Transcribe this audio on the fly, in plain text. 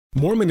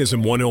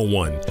Mormonism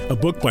 101, a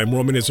book by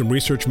Mormonism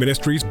Research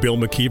Ministries' Bill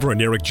McKeever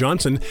and Eric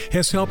Johnson,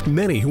 has helped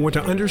many who want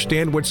to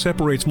understand what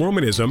separates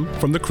Mormonism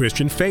from the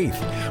Christian faith.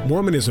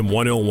 Mormonism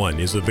 101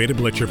 is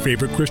available at your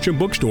favorite Christian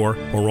bookstore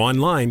or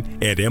online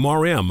at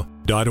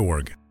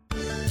mrm.org.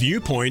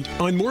 Viewpoint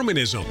on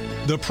Mormonism,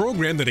 the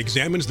program that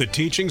examines the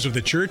teachings of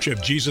the Church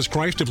of Jesus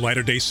Christ of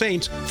Latter-day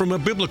Saints from a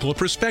biblical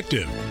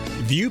perspective.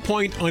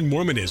 Viewpoint on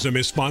Mormonism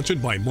is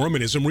sponsored by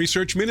Mormonism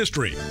Research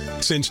Ministry.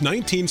 Since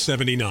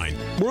 1979,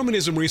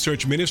 Mormonism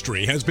Research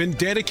Ministry has been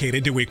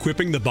dedicated to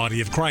equipping the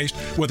body of Christ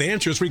with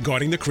answers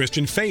regarding the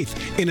Christian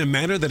faith in a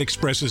manner that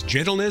expresses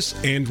gentleness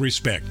and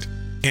respect.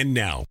 And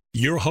now,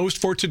 your host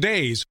for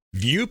today's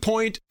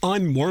Viewpoint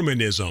on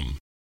Mormonism.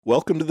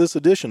 Welcome to this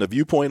edition of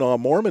Viewpoint on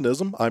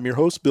Mormonism. I'm your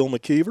host, Bill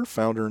McKeever,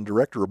 founder and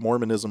director of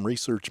Mormonism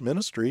Research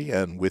Ministry,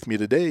 and with me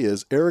today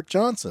is Eric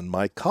Johnson,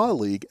 my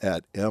colleague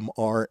at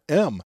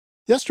MRM.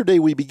 Yesterday,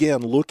 we began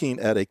looking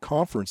at a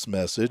conference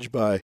message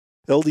by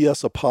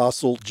LDS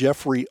Apostle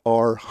Jeffrey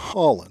R.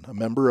 Holland, a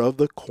member of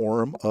the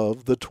Quorum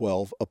of the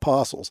 12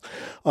 Apostles.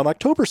 On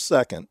October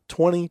 2nd,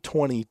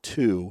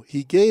 2022,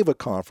 he gave a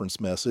conference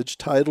message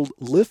titled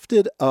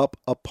Lifted Up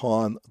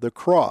Upon the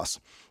Cross.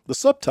 The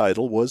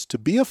subtitle was, "To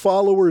be a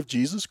follower of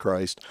Jesus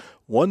Christ,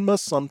 one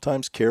must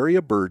sometimes carry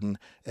a burden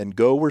and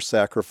go where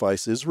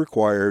sacrifice is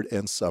required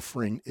and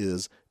suffering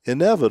is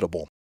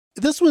inevitable."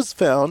 This was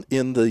found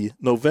in the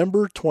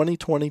November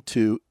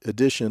 2022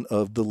 edition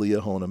of the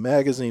Liahona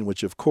magazine,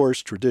 which of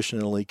course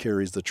traditionally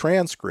carries the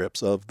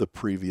transcripts of the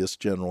previous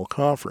General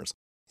Conference.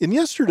 In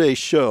yesterday's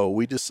show,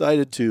 we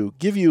decided to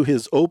give you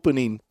his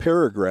opening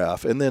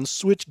paragraph and then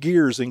switch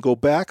gears and go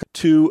back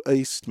to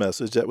a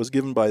message that was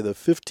given by the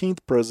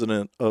 15th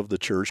president of the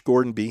church,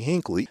 Gordon B.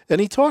 Hinckley.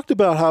 And he talked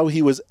about how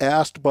he was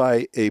asked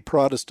by a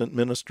Protestant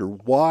minister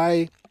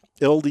why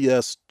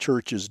LDS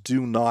churches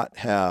do not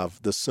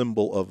have the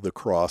symbol of the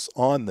cross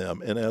on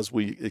them. And as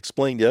we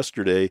explained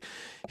yesterday,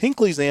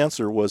 Hinckley's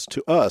answer was,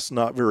 to us,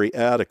 not very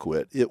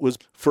adequate. It was,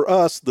 for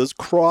us, the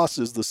cross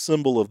is the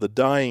symbol of the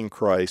dying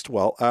Christ,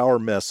 while our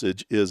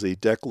message is a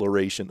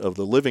declaration of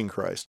the living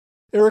Christ.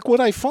 Eric,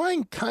 what I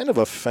find kind of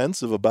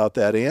offensive about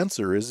that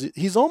answer is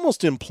he's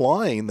almost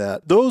implying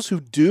that those who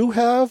do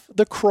have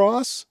the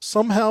cross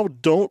somehow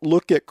don't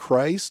look at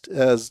Christ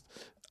as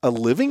a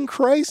living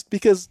Christ,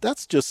 because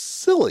that's just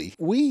silly.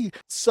 We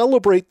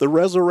celebrate the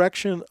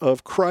resurrection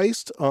of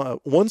Christ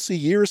once a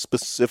year,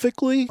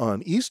 specifically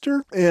on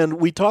Easter, and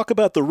we talk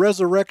about the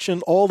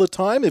resurrection all the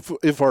time.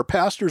 If our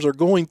pastors are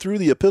going through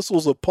the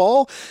epistles of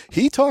Paul,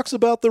 he talks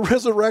about the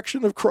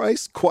resurrection of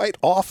Christ quite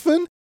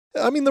often.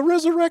 I mean, the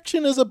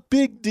resurrection is a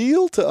big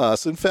deal to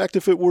us. In fact,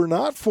 if it were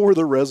not for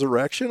the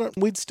resurrection,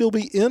 we'd still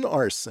be in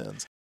our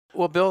sins.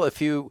 Well, Bill, if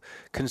you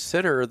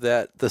consider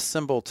that the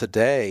symbol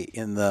today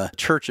in the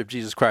Church of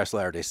Jesus Christ of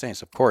Latter-day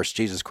Saints, of course,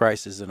 Jesus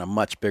Christ is in a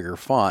much bigger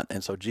font,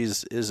 and so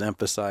Jesus is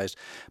emphasized,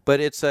 but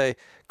it's a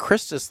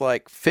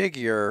Christus-like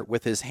figure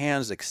with his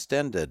hands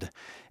extended.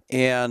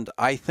 And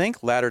I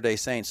think Latter-day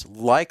Saints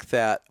like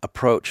that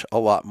approach a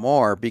lot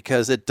more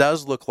because it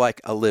does look like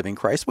a living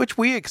Christ, which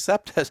we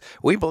accept as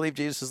we believe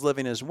Jesus is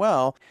living as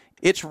well.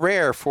 It's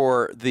rare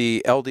for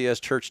the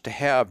LDS Church to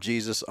have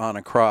Jesus on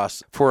a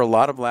cross. For a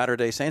lot of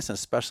Latter-day Saints, and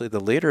especially the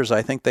leaders,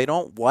 I think they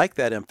don't like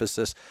that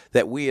emphasis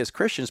that we as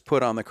Christians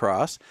put on the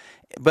cross.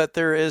 But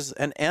there is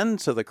an end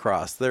to the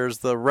cross. There's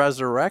the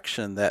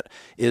resurrection that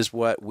is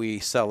what we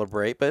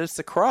celebrate, but it's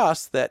the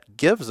cross that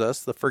gives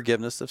us the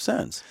forgiveness of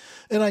sins.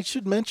 And I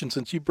should mention,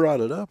 since you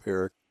brought it up,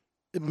 Eric,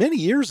 many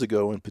years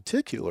ago in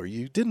particular,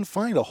 you didn't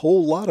find a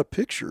whole lot of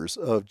pictures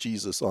of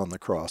Jesus on the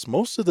cross.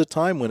 Most of the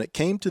time when it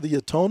came to the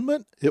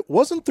atonement, it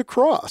wasn't the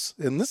cross.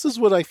 And this is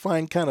what I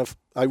find kind of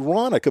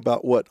ironic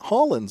about what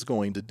Holland's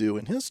going to do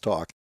in his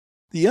talk.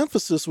 The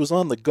emphasis was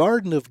on the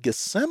Garden of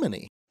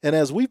Gethsemane. And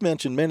as we've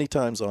mentioned many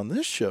times on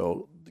this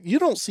show, you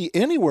don't see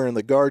anywhere in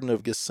the Garden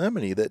of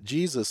Gethsemane that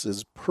Jesus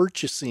is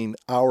purchasing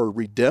our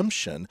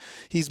redemption.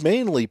 He's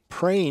mainly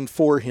praying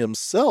for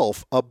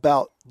himself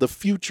about the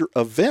future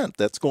event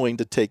that's going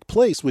to take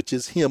place, which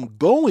is him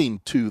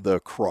going to the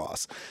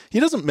cross. He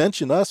doesn't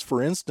mention us,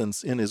 for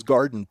instance, in his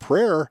garden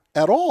prayer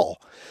at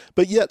all.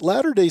 But yet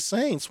Latter-day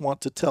Saints want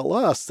to tell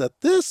us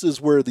that this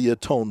is where the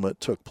atonement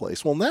took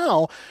place. Well,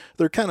 now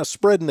they're kind of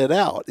spreading it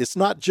out. It's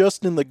not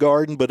just in the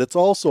garden, but it's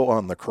also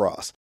on the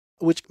cross,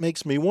 which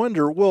makes me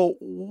wonder, well,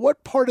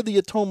 what part of the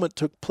atonement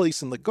took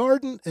place in the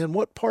garden and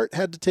what part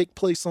had to take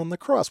place on the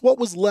cross? What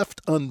was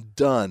left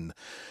undone?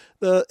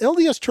 The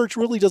LDS Church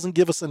really doesn't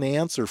give us an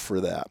answer for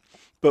that.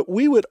 But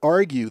we would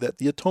argue that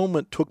the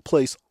atonement took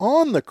place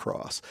on the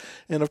cross.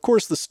 And of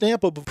course, the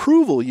stamp of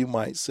approval, you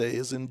might say,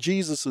 is in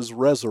Jesus'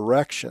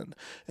 resurrection.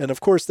 And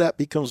of course, that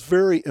becomes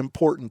very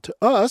important to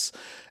us,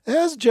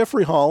 as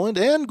Jeffrey Holland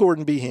and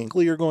Gordon B.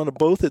 Hinckley are going to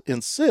both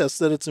insist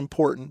that it's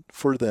important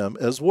for them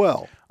as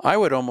well. I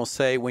would almost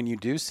say when you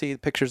do see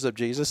pictures of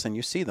Jesus, and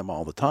you see them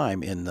all the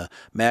time in the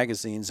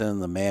magazines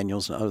and the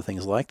manuals and other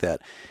things like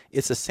that,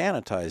 it's a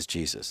sanitized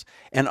Jesus.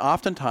 And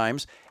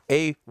oftentimes,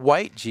 a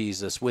white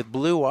Jesus with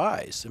blue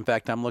eyes. In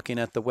fact, I'm looking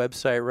at the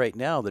website right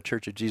now,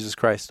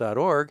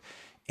 thechurchofjesuschrist.org,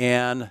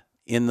 and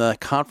In the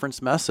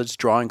conference message,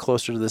 Drawing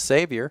Closer to the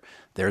Savior,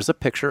 there's a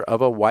picture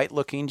of a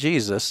white-looking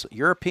Jesus,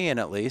 European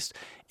at least,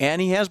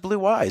 and he has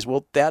blue eyes.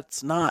 Well,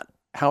 that's not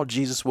how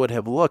Jesus would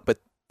have looked, but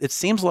it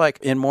seems like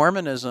in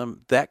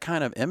Mormonism, that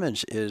kind of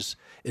image is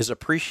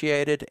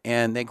appreciated,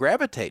 and they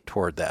gravitate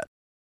toward that.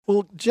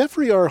 Well,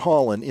 Jeffrey R.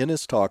 Holland, in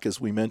his talk, as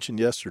we mentioned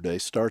yesterday,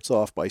 starts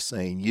off by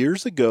saying,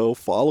 years ago,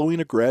 following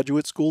a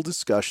graduate school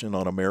discussion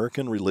on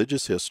American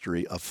religious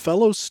history, a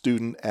fellow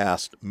student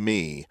asked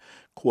me,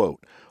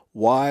 quote,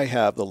 why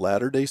have the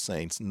Latter-day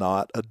Saints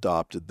not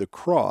adopted the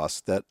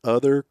cross that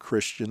other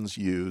Christians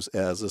use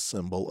as a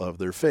symbol of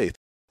their faith?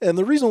 And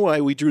the reason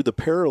why we drew the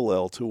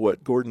parallel to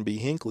what Gordon B.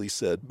 Hinckley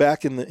said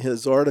back in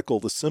his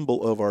article, The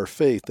Symbol of Our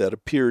Faith, that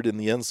appeared in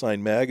the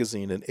Ensign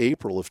magazine in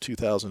April of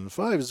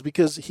 2005, is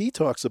because he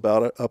talks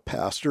about a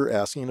pastor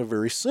asking a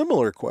very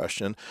similar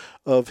question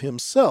of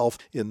himself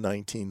in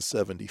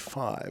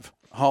 1975.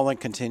 Holland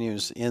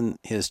continues in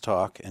his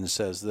talk and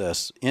says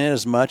this,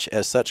 inasmuch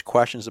as such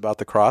questions about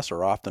the cross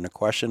are often a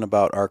question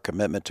about our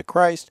commitment to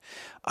Christ,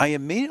 I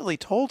immediately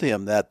told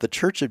him that the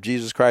Church of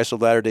Jesus Christ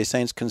of Latter-day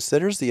Saints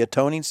considers the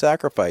atoning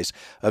sacrifice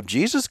of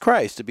Jesus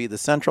Christ to be the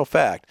central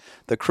fact,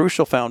 the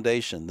crucial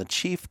foundation, the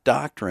chief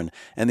doctrine,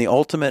 and the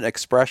ultimate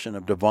expression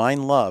of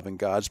divine love and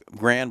God's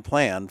grand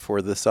plan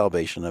for the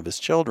salvation of his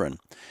children.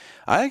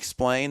 I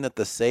explained that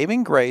the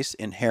saving grace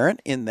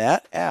inherent in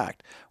that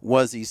act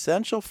was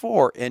essential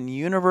for and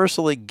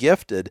universally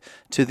gifted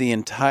to the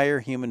entire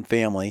human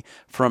family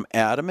from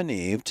Adam and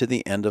Eve to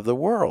the end of the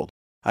world.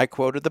 I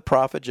quoted the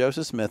prophet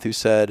Joseph Smith, who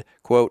said,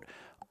 quote,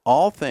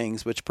 all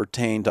things which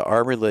pertain to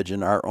our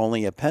religion are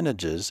only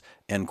appendages,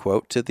 end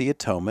quote, to the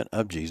atonement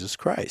of Jesus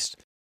Christ.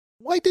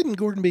 Why didn't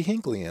Gordon B.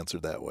 Hinckley answer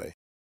that way?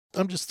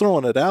 I'm just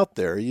throwing it out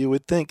there. You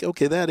would think,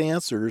 okay, that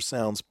answer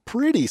sounds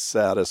pretty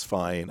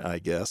satisfying, I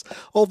guess,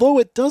 although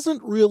it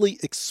doesn't really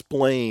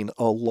explain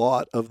a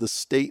lot of the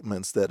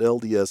statements that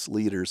LDS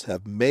leaders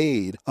have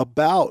made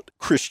about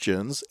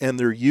Christians and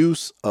their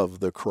use of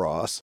the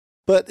cross,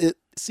 but it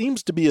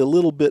seems to be a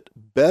little bit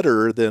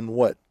better than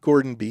what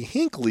Gordon B.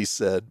 Hinckley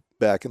said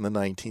back in the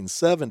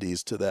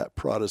 1970s to that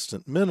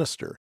Protestant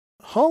minister.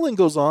 Holland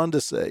goes on to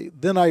say,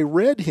 then I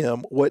read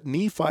him what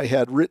Nephi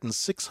had written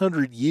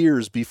 600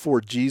 years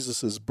before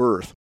Jesus'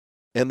 birth.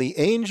 And the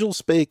angel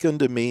spake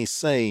unto me,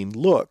 saying,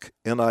 look,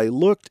 and I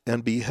looked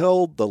and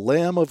beheld the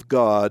Lamb of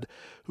God,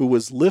 who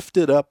was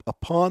lifted up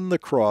upon the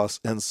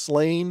cross and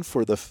slain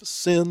for the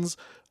sins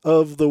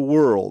of the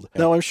world.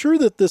 Now, I'm sure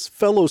that this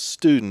fellow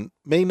student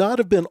may not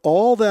have been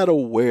all that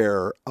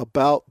aware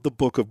about the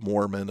Book of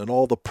Mormon and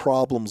all the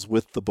problems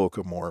with the Book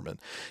of Mormon.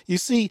 You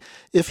see,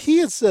 if he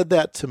had said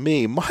that to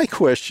me, my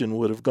question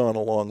would have gone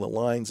along the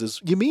lines is,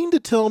 you mean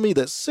to tell me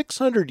that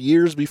 600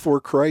 years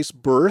before Christ's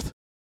birth,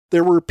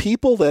 there were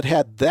people that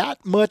had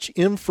that much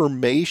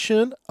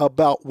information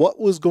about what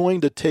was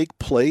going to take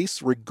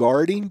place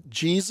regarding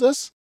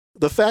Jesus?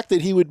 The fact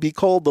that he would be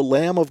called the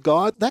Lamb of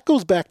God, that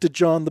goes back to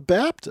John the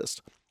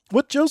Baptist.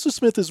 What Joseph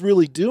Smith is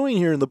really doing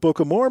here in the Book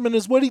of Mormon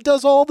is what he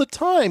does all the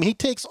time. He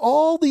takes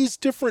all these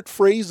different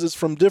phrases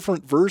from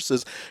different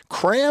verses,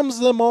 crams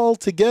them all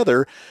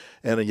together,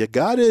 and you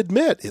got to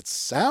admit, it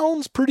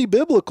sounds pretty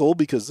biblical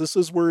because this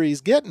is where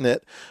he's getting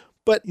it.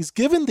 But he's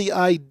given the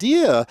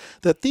idea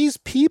that these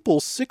people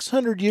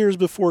 600 years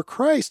before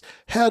Christ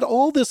had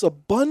all this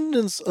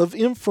abundance of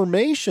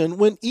information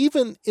when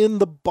even in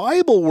the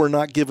Bible we're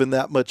not given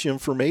that much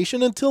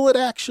information until it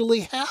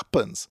actually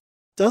happens.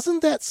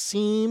 Doesn't that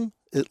seem,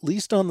 at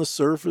least on the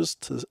surface,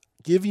 to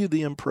give you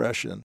the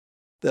impression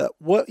that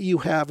what you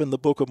have in the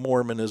Book of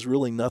Mormon is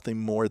really nothing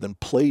more than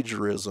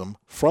plagiarism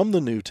from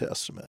the New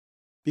Testament?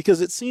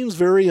 Because it seems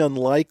very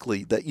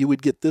unlikely that you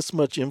would get this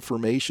much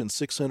information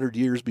 600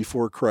 years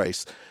before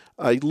Christ.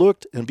 I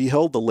looked and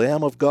beheld the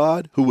Lamb of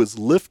God, who was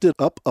lifted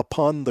up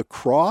upon the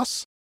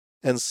cross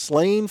and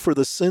slain for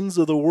the sins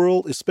of the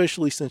world,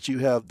 especially since you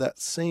have that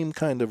same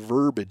kind of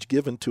verbiage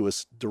given to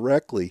us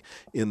directly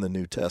in the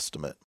New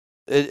Testament.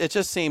 It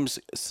just seems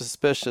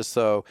suspicious,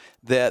 though,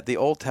 that the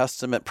Old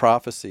Testament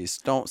prophecies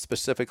don't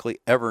specifically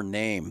ever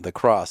name the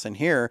cross. And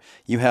here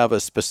you have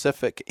a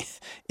specific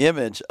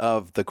image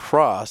of the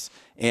cross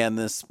and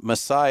this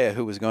Messiah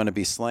who was going to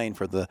be slain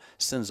for the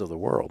sins of the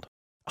world.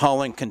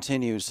 Holland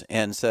continues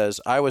and says,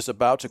 I was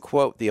about to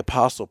quote the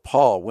Apostle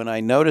Paul when I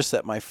noticed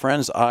that my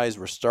friend's eyes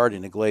were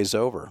starting to glaze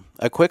over.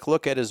 A quick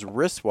look at his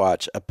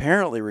wristwatch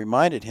apparently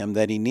reminded him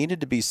that he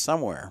needed to be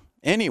somewhere,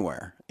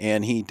 anywhere,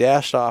 and he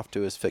dashed off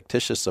to his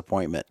fictitious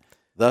appointment.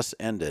 Thus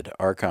ended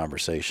our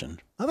conversation.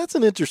 Now, that's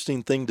an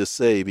interesting thing to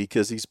say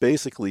because he's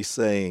basically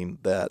saying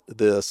that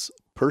this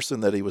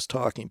person that he was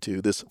talking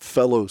to, this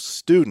fellow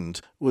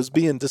student, was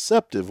being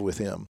deceptive with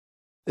him.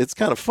 It's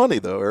kind of funny,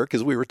 though, Eric,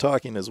 because we were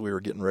talking as we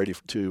were getting ready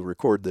to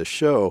record this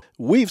show.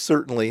 We've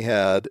certainly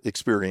had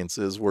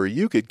experiences where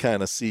you could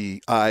kind of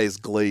see eyes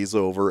glaze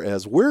over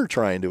as we're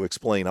trying to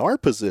explain our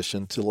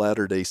position to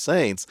Latter-day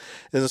Saints,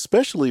 and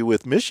especially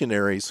with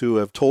missionaries who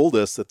have told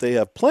us that they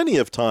have plenty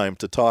of time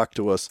to talk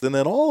to us. And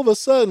then all of a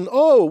sudden,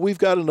 we've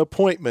got an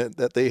appointment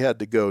that they had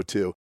to go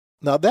to.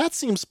 Now, that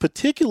seems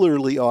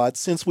particularly odd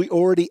since we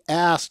already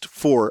asked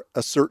for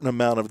a certain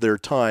amount of their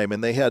time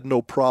and they had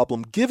no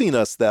problem giving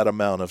us that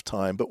amount of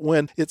time. But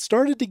when it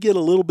started to get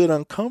a little bit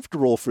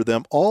uncomfortable for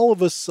them, all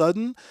of a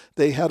sudden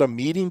they had a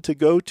meeting to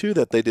go to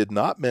that they did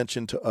not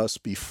mention to us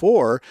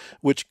before,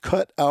 which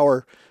cut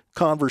our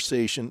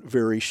conversation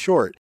very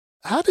short.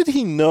 How did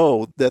he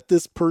know that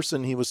this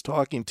person he was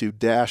talking to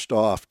dashed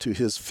off to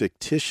his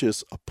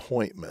fictitious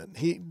appointment?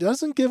 He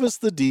doesn't give us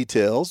the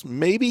details.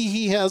 Maybe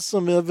he has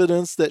some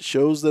evidence that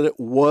shows that it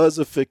was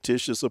a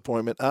fictitious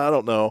appointment. I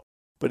don't know.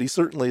 But he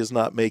certainly is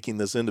not making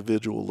this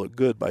individual look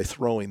good by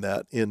throwing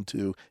that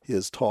into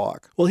his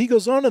talk. Well, he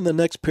goes on in the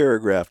next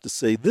paragraph to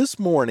say, "This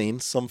morning,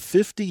 some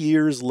 50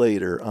 years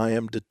later, I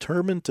am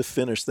determined to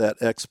finish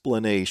that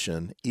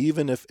explanation,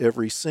 even if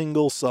every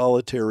single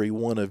solitary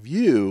one of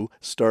you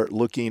start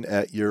looking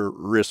at your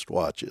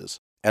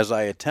wristwatches." As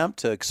I attempt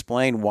to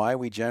explain why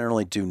we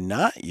generally do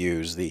not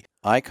use the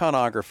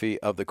iconography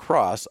of the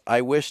cross,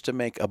 I wish to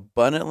make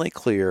abundantly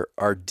clear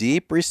our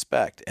deep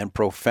respect and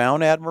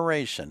profound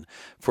admiration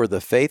for the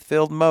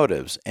faith-filled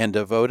motives and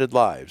devoted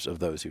lives of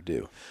those who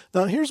do.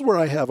 Now, here's where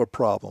I have a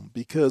problem,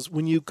 because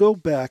when you go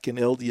back in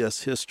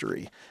LDS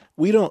history,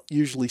 we don't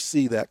usually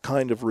see that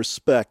kind of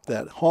respect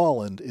that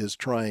Holland is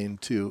trying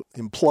to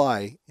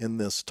imply in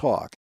this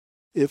talk.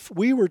 If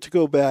we were to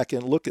go back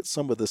and look at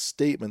some of the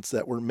statements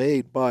that were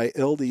made by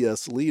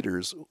LDS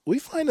leaders, we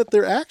find that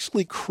they're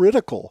actually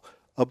critical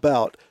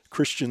about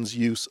Christians'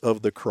 use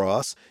of the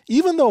cross,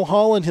 even though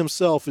Holland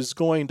himself is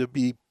going to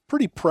be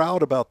pretty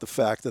proud about the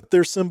fact that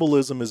their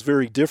symbolism is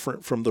very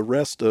different from the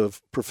rest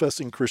of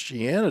professing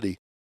Christianity.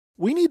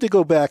 We need to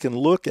go back and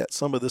look at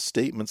some of the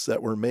statements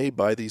that were made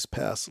by these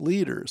past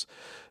leaders.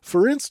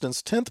 For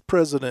instance, 10th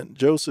President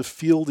Joseph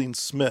Fielding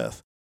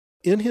Smith,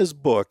 in his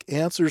book,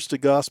 Answers to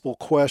Gospel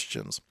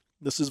Questions,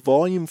 this is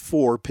volume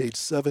 4, page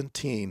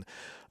 17,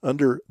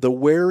 under the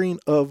wearing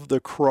of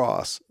the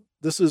cross,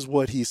 this is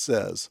what he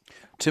says.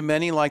 To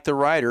many like the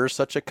writer,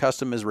 such a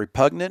custom is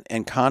repugnant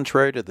and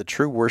contrary to the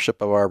true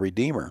worship of our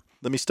Redeemer.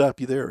 Let me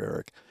stop you there,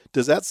 Eric.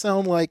 Does that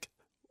sound like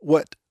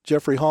what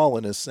Jeffrey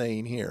Holland is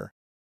saying here?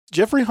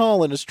 Jeffrey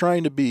Holland is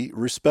trying to be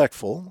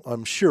respectful,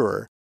 I'm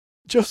sure.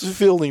 Joseph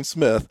Fielding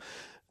Smith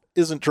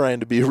isn't trying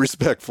to be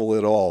respectful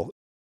at all.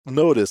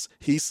 Notice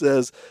he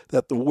says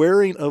that the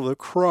wearing of the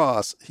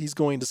cross, he's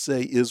going to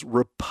say, is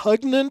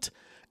repugnant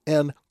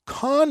and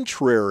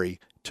contrary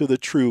to the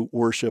true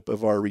worship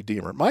of our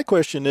Redeemer. My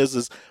question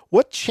is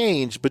what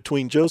changed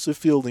between Joseph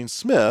Fielding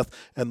Smith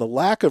and the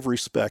lack of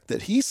respect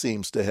that he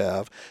seems to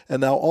have,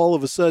 and now all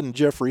of a sudden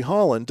Jeffrey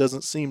Holland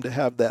doesn't seem to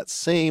have that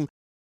same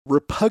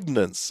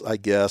repugnance, I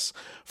guess,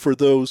 for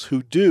those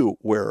who do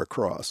wear a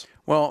cross?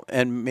 Well,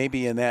 and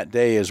maybe in that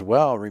day as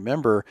well,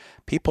 remember,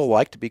 people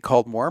like to be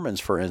called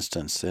Mormons, for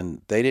instance,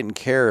 and they didn't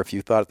care if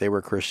you thought they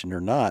were Christian or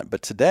not.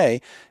 But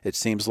today, it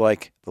seems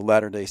like the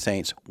Latter-day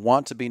Saints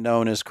want to be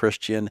known as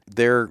Christian.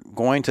 They're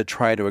going to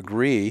try to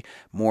agree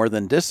more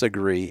than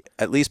disagree,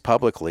 at least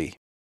publicly.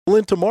 Well,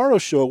 in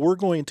tomorrow's show, we're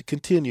going to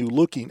continue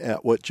looking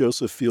at what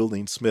Joseph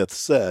Fielding Smith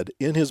said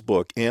in his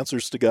book,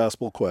 Answers to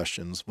Gospel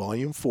Questions,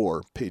 Volume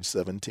 4, page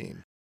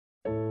 17.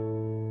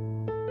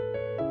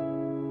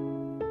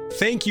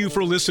 Thank you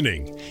for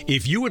listening.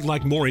 If you would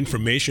like more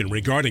information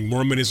regarding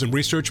Mormonism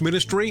Research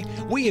Ministry,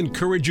 we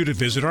encourage you to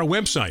visit our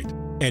website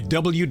at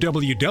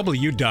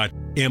www.mrm.org,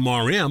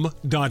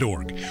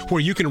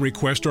 where you can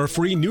request our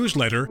free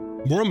newsletter,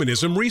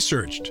 Mormonism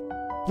Researched.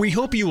 We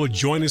hope you will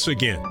join us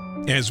again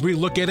as we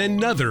look at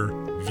another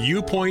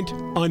viewpoint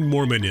on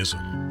Mormonism.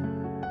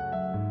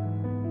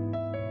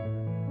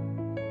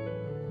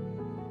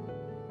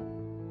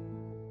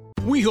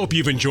 We hope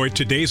you've enjoyed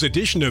today's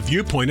edition of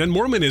Viewpoint on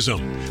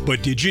Mormonism.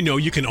 But did you know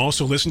you can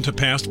also listen to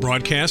past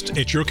broadcasts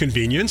at your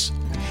convenience?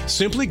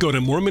 Simply go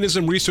to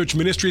Mormonism Research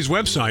Ministry's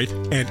website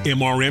at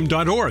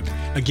mrm.org.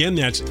 Again,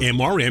 that's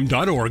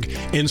mrm.org,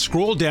 and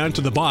scroll down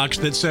to the box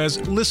that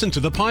says Listen to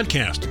the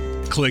Podcast.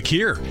 Click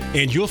here,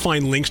 and you'll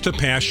find links to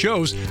past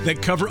shows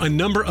that cover a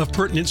number of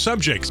pertinent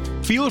subjects.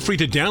 Feel free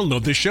to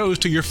download the shows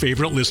to your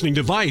favorite listening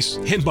device,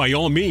 and by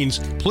all means,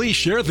 please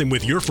share them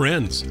with your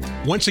friends.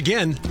 Once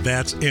again,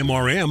 that's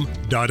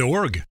mrm.org.